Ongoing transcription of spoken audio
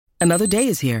Another day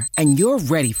is here, and you're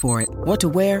ready for it. What to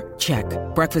wear? Check.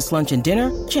 Breakfast, lunch, and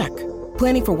dinner? Check.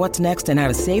 Planning for what's next and how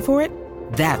to save for it?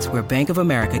 That's where Bank of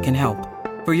America can help.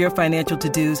 For your financial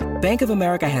to-dos, Bank of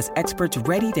America has experts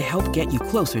ready to help get you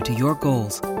closer to your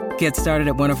goals. Get started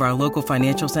at one of our local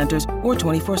financial centers or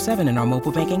 24/7 in our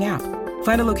mobile banking app.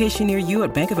 Find a location near you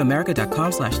at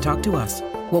bankofamerica.com/talktous.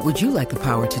 What would you like the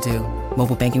power to do?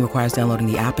 Mobile banking requires downloading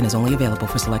the app and is only available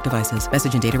for select devices.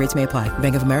 Message and data rates may apply.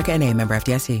 Bank of America N.A., member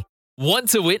FDIC. Want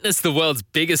to witness the world's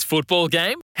biggest football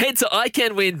game? Head to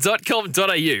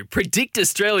iCanWin.com.au, predict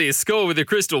Australia's score with a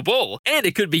crystal ball, and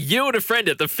it could be you and a friend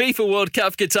at the FIFA World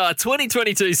Cup Qatar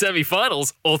 2022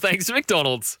 semi-finals, all thanks to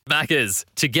McDonald's. Maccas,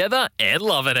 together and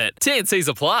loving it. TNCs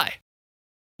apply.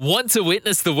 Want to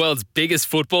witness the world's biggest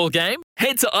football game?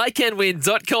 Head to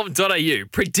iCanWin.com.au,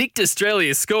 predict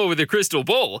Australia's score with a crystal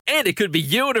ball, and it could be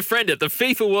you and a friend at the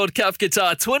FIFA World Cup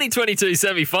Qatar 2022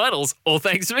 semi-finals, all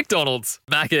thanks to McDonald's.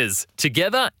 Maccas,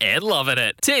 together and loving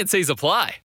it. TNCs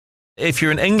apply. If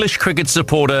you're an English cricket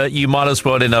supporter, you might as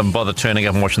well didn't bother turning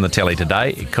up and watching the telly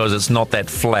today because it's not that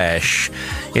flash.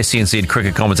 SCNZ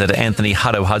cricket commentator Anthony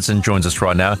Hutto Hudson joins us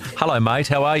right now. Hello, mate.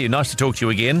 How are you? Nice to talk to you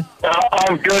again.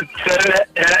 I'm good, sir.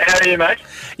 How are you, mate?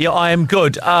 Yeah, I am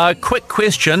good. Quick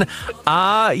question.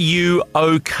 Are you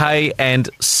okay and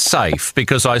safe?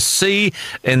 Because I see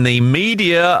in the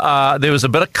media there was a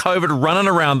bit of COVID running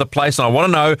around the place, and I want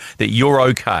to know that you're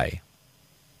okay.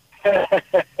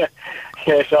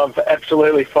 Yes, I'm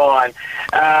absolutely fine.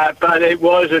 But it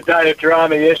was a day of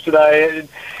drama yesterday,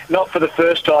 not for the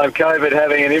first time, COVID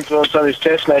having an influence on this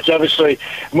test match, obviously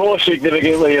more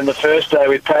significantly in the first day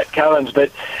with Pat Cummins. But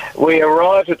we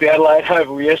arrived at the Adelaide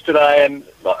Oval yesterday and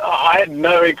I had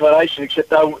no inclination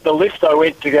except the lift I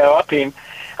went to go up in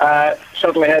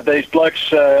suddenly had these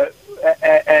blokes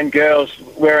and girls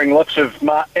wearing lots of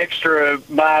extra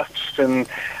masks and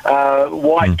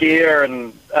white gear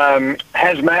and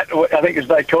hazmat, I think as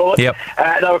they call it. Yep.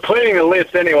 They were cleaning the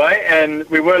lift anyway, and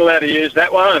we weren't allowed to use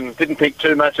that one and didn't think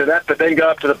too much of that, but then go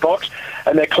up to the box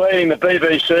and they're cleaning the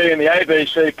BBC and the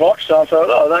ABC box, so I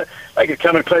thought, they could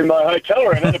come and clean my hotel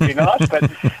room, that'd be nice.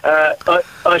 But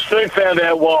I soon found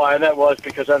out why, and that was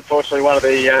because unfortunately one of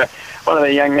the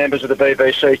young members of the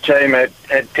BBC team had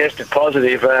tested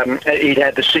positive. He'd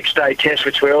had the 6-day test,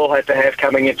 which we all had to have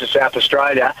coming into South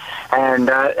Australia, and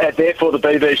therefore the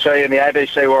BBC and the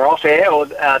ABC were off air, or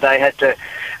they had to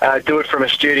do it from a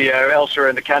studio elsewhere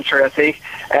in the country, I think.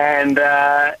 And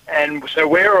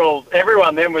so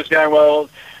everyone then was going, well,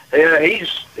 he's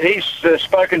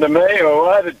spoken to me, or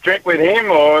I had a drink with him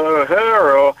or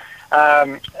her, or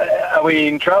are we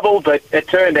in trouble? But it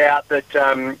turned out that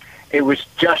it was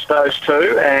just those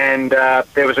two, and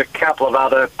there was a couple of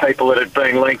other people that had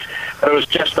been linked, but it was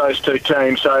just those two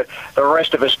teams. So the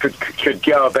rest of us could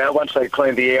go about, once they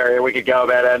cleaned the area, we could go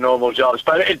about our normal jobs.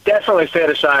 But it's definitely fair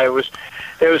to say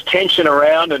there was tension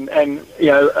around, and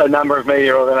a number of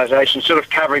media organisations sort of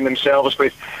covering themselves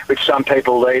with some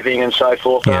people leaving and so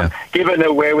forth. Yeah. Given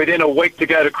that we're within a week to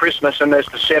go to Christmas and there's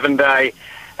the 7-day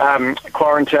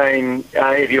quarantine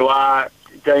if you are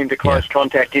deemed a close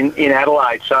contact in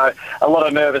Adelaide. So a lot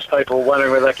of nervous people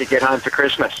wondering whether they could get home for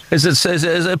Christmas. Is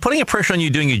it putting a pressure on you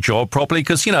doing your job properly?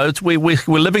 Because, we're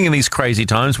living in these crazy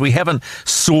times. We haven't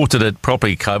sorted it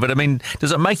properly, COVID. I mean,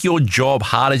 does it make your job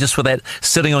harder just for that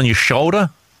sitting on your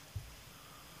shoulder?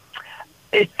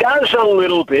 It does a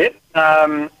little bit.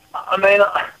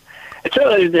 It's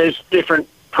certainly there's different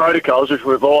protocols which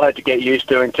we've all had to get used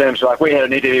to in terms of, like, we had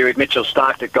an interview with Mitchell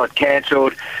Starc that got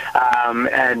cancelled,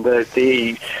 and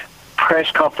the press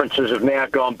conferences have now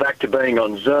gone back to being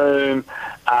on Zoom.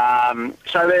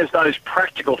 So there's those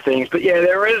practical things. But yeah,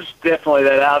 there is definitely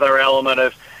that other element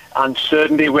of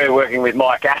uncertainty. We're working with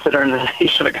Mike Atherton and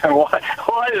he's sort of going,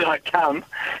 why did I come?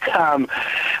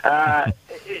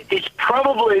 It's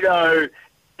probably, though,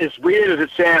 as weird as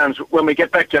it sounds, when we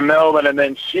get back to Melbourne and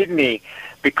then Sydney,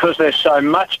 because there's so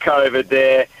much COVID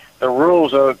there, the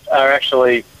rules are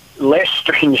actually less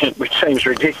stringent, which seems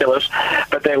ridiculous,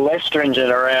 but they're less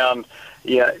stringent around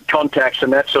contacts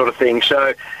and that sort of thing.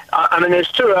 So,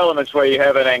 there's two elements where you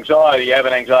have an anxiety. You have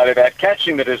an anxiety about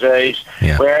catching the disease,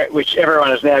 which everyone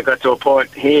has now got to a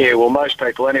point here, well, most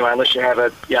people anyway, unless you have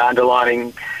a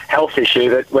underlying health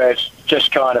issue, that where it's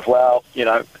just kind of,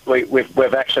 we're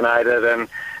vaccinated and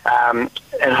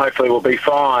hopefully we'll be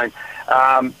fine.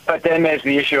 But then there's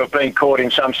the issue of being caught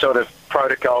in some sort of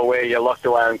protocol where you're locked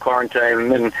away in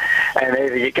quarantine and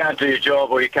either you can't do your job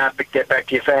or you can't get back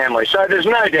to your family. So there's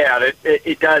no doubt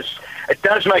it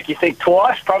does make you think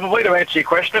twice, probably, to answer your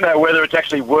question about whether it's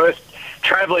actually worth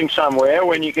travelling somewhere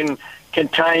when you can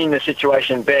contain the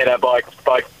situation better by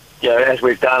as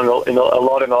we've done a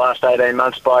lot in the last 18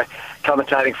 months by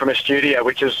commentating from a studio,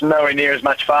 which is nowhere near as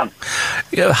much fun.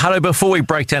 Hutto, before we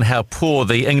break down how poor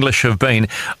the English have been,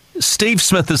 Steve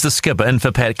Smith is the skipper in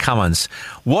for Pat Cummins.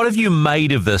 What have you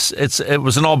made of this? It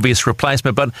was an obvious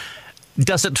replacement, but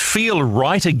does it feel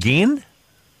right again?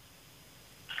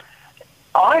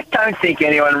 I don't think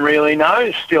anyone really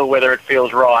knows still whether it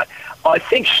feels right. I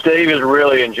think Steve has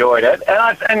really enjoyed it,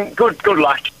 and good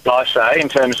luck, I say, in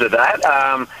terms of that.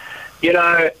 I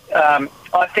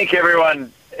think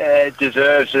everyone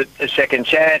deserves a second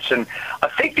chance, and I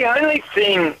think the only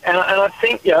thing, and I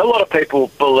think a lot of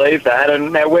people believe that,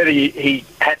 and now whether he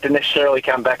had to necessarily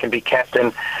come back and be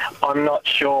captain, I'm not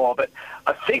sure, but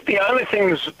I think the only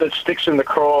thing that sticks in the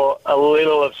craw a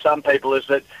little of some people is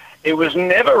that it was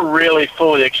never really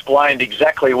fully explained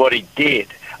exactly what he did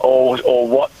or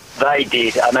what they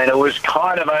did. I mean, it was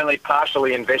kind of only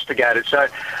partially investigated. So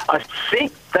I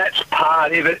think that's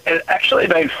part of it. It actually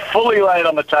been fully laid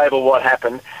on the table what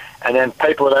happened, and then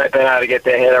people have been able to get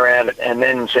their head around it and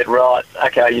then said, right,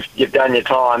 okay, you've done your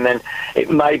time, then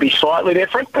it may be slightly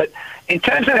different. But in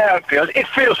terms of how it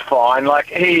feels fine. Like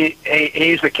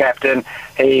he's the captain.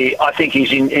 I think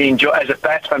he enjoyed, as a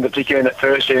batsman, particularly in the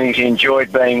first innings, he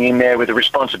enjoyed being in there with the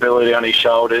responsibility on his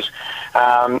shoulders.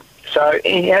 So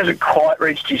he hasn't quite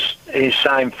reached his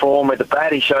same form with the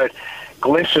bat. He showed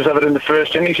glimpses of it in the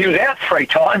first innings. He was out 3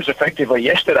 times effectively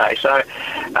yesterday. So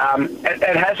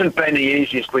it hasn't been the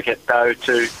easiest wicket, though,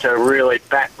 to really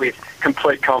bat with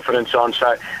complete confidence on.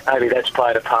 So maybe that's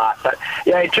played a part. But,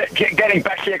 getting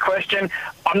back to your question,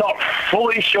 I'm not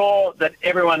fully sure that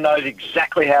everyone knows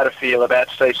exactly how to feel about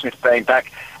Steve Smith being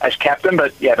back as captain.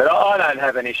 But I don't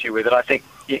have an issue with it. I think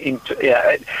in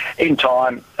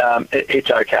time,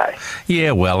 it's okay.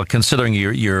 Yeah, well, considering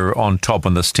you're on top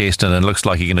on this test and it looks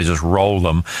like you're going to just roll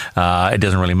them, it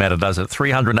doesn't really matter, does it?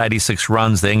 386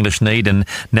 runs the English need, and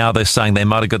now they're saying they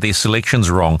might have got their selections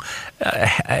wrong.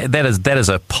 That is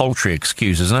a paltry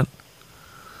excuse, isn't it?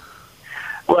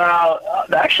 Well,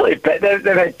 actually, they've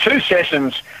had 2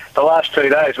 sessions the last 2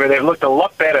 days where they've looked a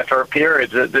lot better for a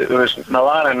period. There was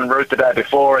Milan and Root the day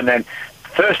before, and then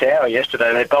first hour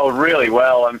yesterday they bowled really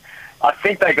well, and I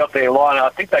think they got their line. I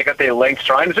think they got their lengths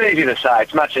right. It's easy to say.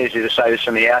 It's much easier to say this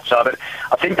from the outside, but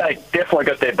I think they definitely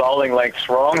got their bowling lengths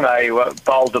wrong. They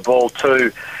bowled the ball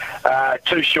too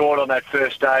short on that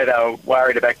first day. They were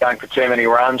worried about going for too many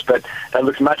runs, but they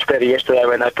looked much better yesterday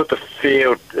when they put the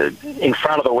field in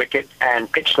front of the wicket and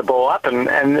pitched the ball up, and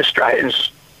the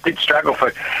Australians did struggle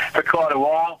for quite a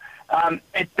while.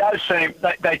 It does seem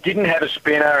they didn't have a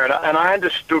spinner, and I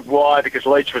understood why, because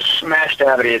Leach was smashed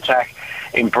out of the attack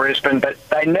in Brisbane, but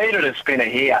they needed a spinner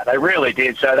here. They really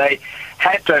did. So they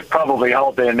had to probably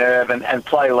hold their nerve and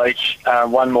play Leach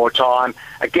one more time.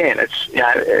 Again,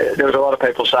 there was a lot of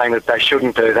people saying that they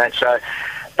shouldn't do that. So,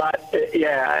 but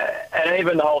and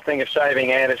even the whole thing of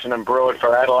saving Anderson and Broad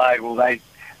for Adelaide, well,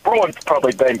 Broad's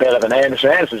probably been better than Anderson.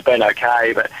 Anderson's been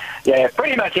okay, but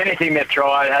pretty much anything they've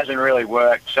tried hasn't really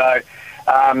worked. So,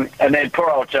 and then poor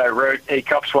old Joe Root, he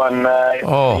cops one.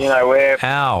 Where?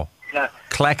 Ow!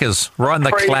 Clackers, right in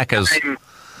the clackers.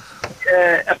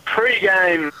 A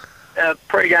pre-game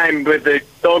with the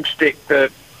dog stick,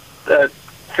 the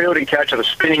fielding coach or the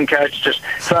spinning coach just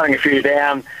throwing a few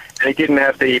down, and he didn't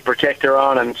have the protector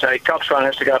on, and so he cops one,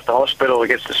 has to go up to the hospital, he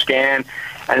gets the scan.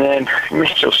 And then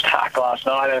Mitchell Starc last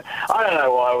night, and I don't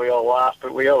know why we all laugh,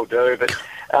 but we all do. But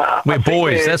we're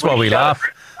boys, that's why we laugh.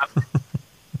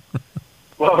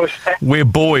 What was that? We're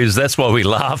boys, that's why we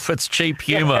laugh. It's cheap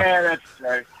humour. Yeah, that's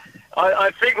true.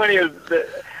 I think when he was,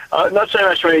 not so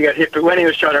much when he got hit, but when he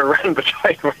was trying to run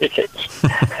between wickets,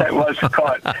 it was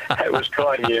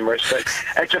quite humorous. But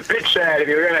it's a bit sad. If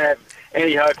you were going to have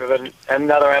any hope of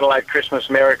another Adelaide Christmas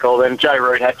miracle, then Joe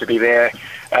Root had to be there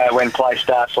when play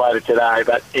starts later today,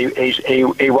 but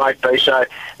he won't be. So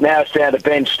now it's down to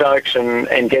Ben Stokes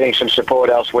and getting some support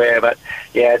elsewhere. But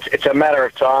it's a matter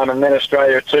of time, and then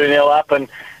Australia are 2-0 up, and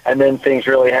then things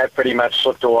really have pretty much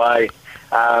slipped away.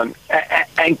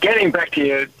 And getting back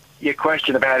to your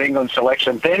question about England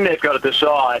selection, then they've got to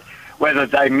decide whether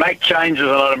they make changes or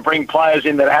not and bring players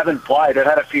in that haven't played, that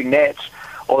had a few nets,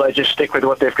 or they just stick with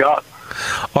what they've got.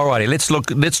 Alrighty,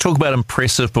 let's talk about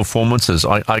impressive performances.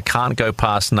 I can't go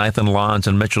past Nathan Lyons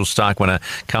and Mitchell Starc when it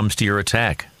comes to your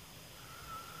attack.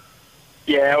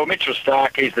 Yeah, well, Mitchell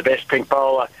Starc, he's the best pink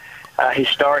bowler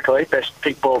historically, best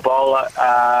pink ball bowler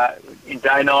in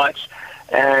day nights,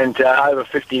 and over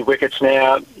 50 wickets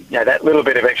now. That little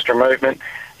bit of extra movement.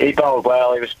 he bowled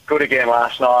well. He was good again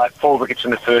last night. 4 wickets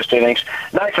in the first innings.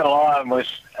 Nathan Lyon was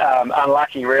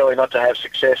unlucky, really, not to have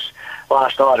success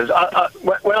last night.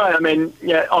 I mean,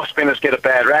 off spinners get a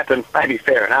bad rap, and maybe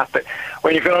fair enough. But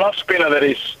when you've got an off spinner that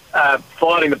is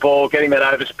finding the ball, getting that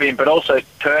overspin, but also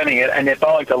turning it, and they're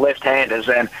bowling to left-handers,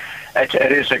 and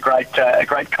it is a great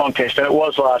contest, and it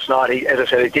was last night. As I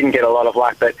said, he didn't get a lot of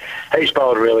luck, but he's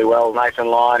bowled really well. Nathan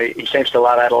Lyon, he seems to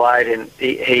love Adelaide, and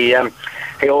he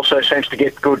also seems to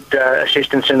get good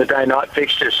assistance in the day-night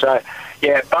fixtures. So,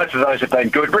 yeah, both of those have been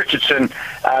good. Richardson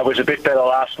was a bit better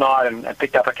last night and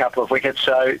picked up a couple of wickets,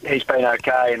 so he's been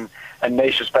okay, and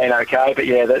Nish has been okay. But,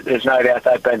 yeah, there's no doubt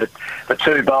they've been the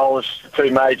two bowlers,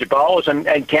 two major bowlers,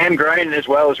 and Cam Green as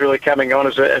well is really coming on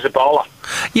as a bowler.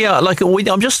 Yeah,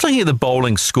 I'm just looking at the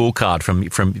bowling scorecard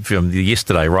from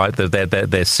yesterday, right?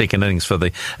 Their second innings for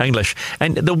the English.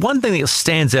 And the one thing that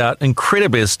stands out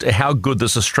incredibly as to how good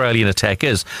this Australian attack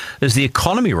is the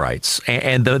economy rates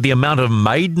and the amount of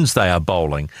maidens they are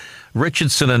bowling.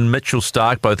 Richardson and Mitchell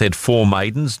Starc both had 4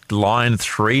 maidens, Lyon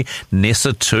 3,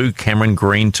 Nessa 2, Cameron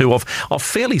Green 2, of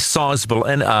fairly sizable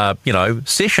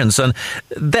sessions, and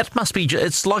that must be,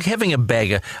 it's like having a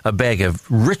bag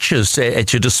of riches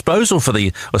at your disposal for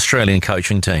the Australian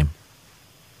coaching team.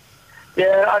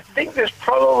 Yeah, I think there's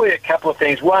probably a couple of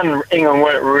things. One, England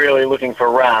weren't really looking for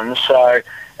runs, so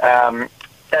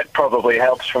that probably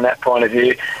helps from that point of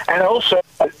view. And also,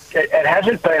 it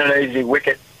hasn't been an easy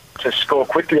wicket to score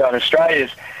quickly on.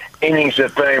 Australia's innings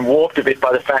have been warped a bit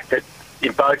by the fact that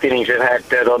in both innings they've had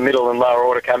the middle and lower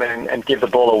order come in and give the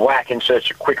ball a whack in search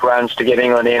of quick runs to get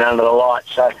England in under the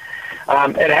lights. So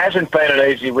it hasn't been an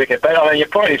easy wicket. But, I mean, your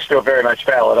point is still very much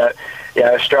valid.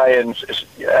 Australians,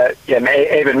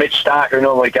 even Mitch Starc, who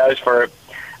normally goes for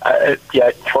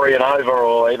 3 and over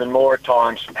or even more at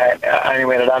times, only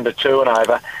went at under 2 and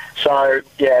over. So,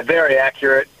 yeah, very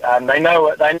accurate. They know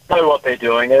what they're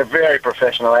doing. They're a very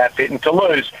professional outfit. And to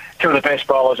lose 2 of the best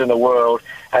bowlers in the world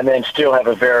and then still have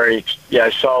a very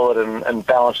solid and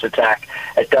balanced attack,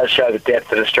 it does show the depth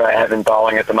that Australia have in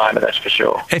bowling at the moment, that's for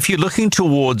sure. If you're looking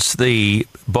towards the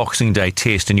Boxing Day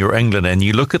test and you're England and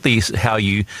you look at how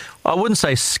you, I wouldn't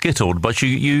say skittled, but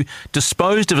you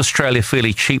disposed of Australia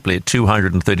fairly cheaply at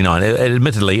 239.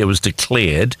 Admittedly, it was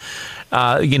declared. You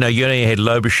only had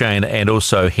Labuschagne and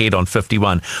also Head on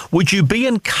 51. Would you be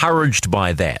encouraged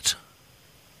by that?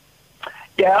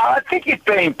 Yeah, I think you'd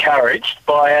be encouraged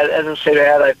by, as I said,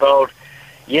 how they bowled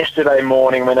yesterday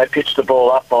morning when they pitched the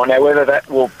ball up on. Now, whether that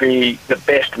will be the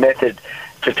best method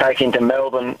to take into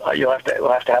Melbourne, we'll have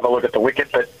to have a look at the wicket.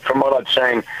 But from what I'd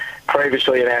seen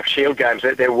previously in our Shield games,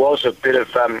 there was a bit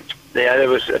of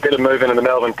movement in the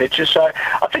Melbourne pitches. So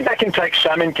I think they can take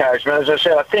some encouragement. As I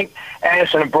said, I think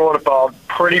Anderson and Broad have bowled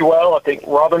pretty well. I think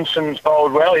Robinson's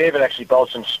bowled well. He even actually bowled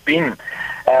some spin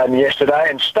yesterday.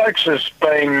 And Stokes has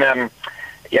been,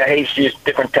 he's used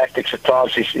different tactics at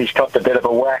times. He's copped a bit of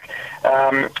a whack.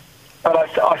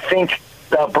 But I think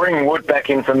they'll bring Wood back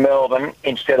in from Melbourne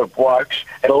instead of Woakes.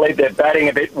 It'll leave their batting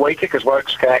a bit weaker because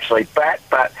Woakes can actually bat,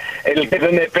 but it'll give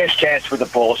them their best chance with the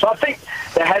ball. So I think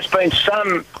there has been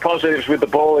some positives with the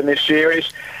ball in this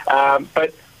series,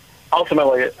 but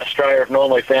ultimately Australia have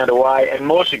normally found a way, and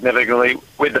more significantly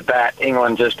with the bat,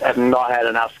 England just have not had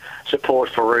enough support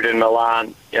for Root and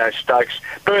Milan. Stokes.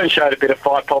 Burns showed a bit of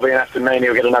fight, probably enough to mean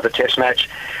he'll get another test match.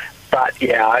 But,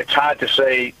 yeah, it's hard to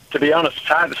see, to be honest, it's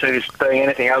hard to see this being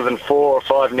anything other than 4 or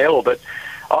 5-0. But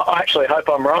I actually hope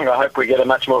I'm wrong. I hope we get a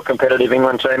much more competitive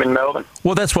England team in Melbourne.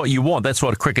 Well, that's what you want. That's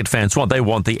what cricket fans want. They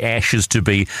want the Ashes to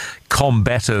be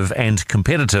combative and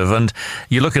competitive. And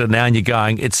you look at it now and you're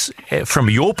going, it's, from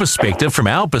your perspective, from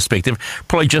our perspective,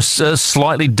 probably just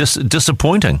slightly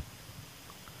disappointing.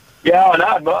 Yeah,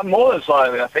 I know. More than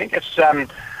slightly, I think.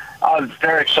 I was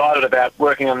very excited about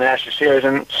working on the Ashes series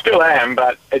and still am,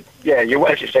 but as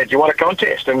you said, you want a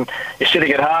contest, and you're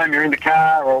sitting at home, you're in the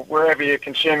car or wherever you're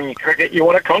consuming your cricket, you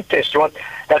want a contest. You want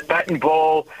that bat and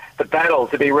ball, the battle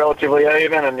to be relatively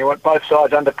even, and you want both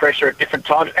sides under pressure at different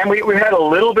times. And we've had a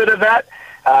little bit of that.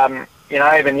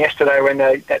 Even yesterday when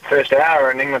that first hour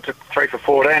and England took 3 for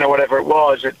 14 or whatever it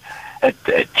was,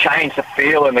 it changed the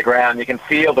feel in the ground. You can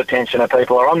feel the tension of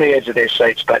people are on the edge of their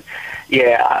seats. But,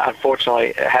 yeah,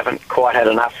 unfortunately, haven't quite had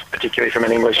enough, particularly from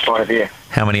an English point of view.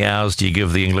 How many hours do you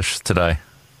give the English today?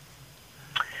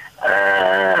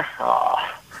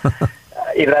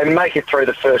 If they make it through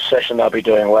the first session, they'll be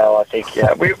doing well, I think.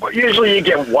 Yeah, usually you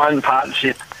get one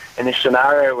partnership in this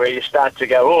scenario where you start to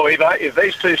go, if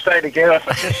these two stay together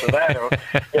for this or that, or,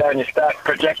 and you start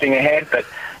projecting ahead. But,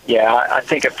 yeah, I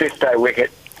think a fifth-day wicket,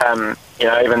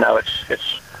 even though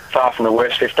it's far from the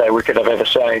worst fifth-day wicket I've ever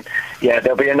seen,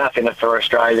 there'll be enough in it for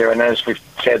Australia. And as we've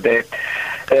said,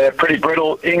 they're pretty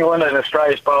brittle. England and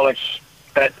Australia's bowling,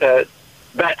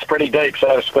 that's pretty deep,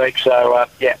 so to speak. So,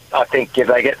 I think if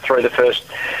they get through the first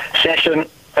session,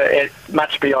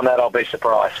 much beyond that, I'll be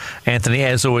surprised. Anthony,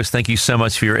 as always, thank you so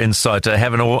much for your insight.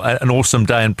 Have an awesome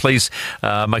day, and please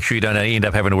make sure you don't end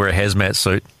up having to wear a hazmat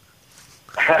suit.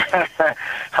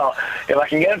 If I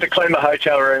can get them to clean my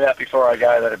hotel room out before I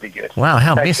go, that'd be good. Wow,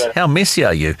 how messy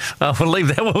are you? We'll leave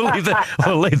that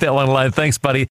one alone. Thanks, buddy.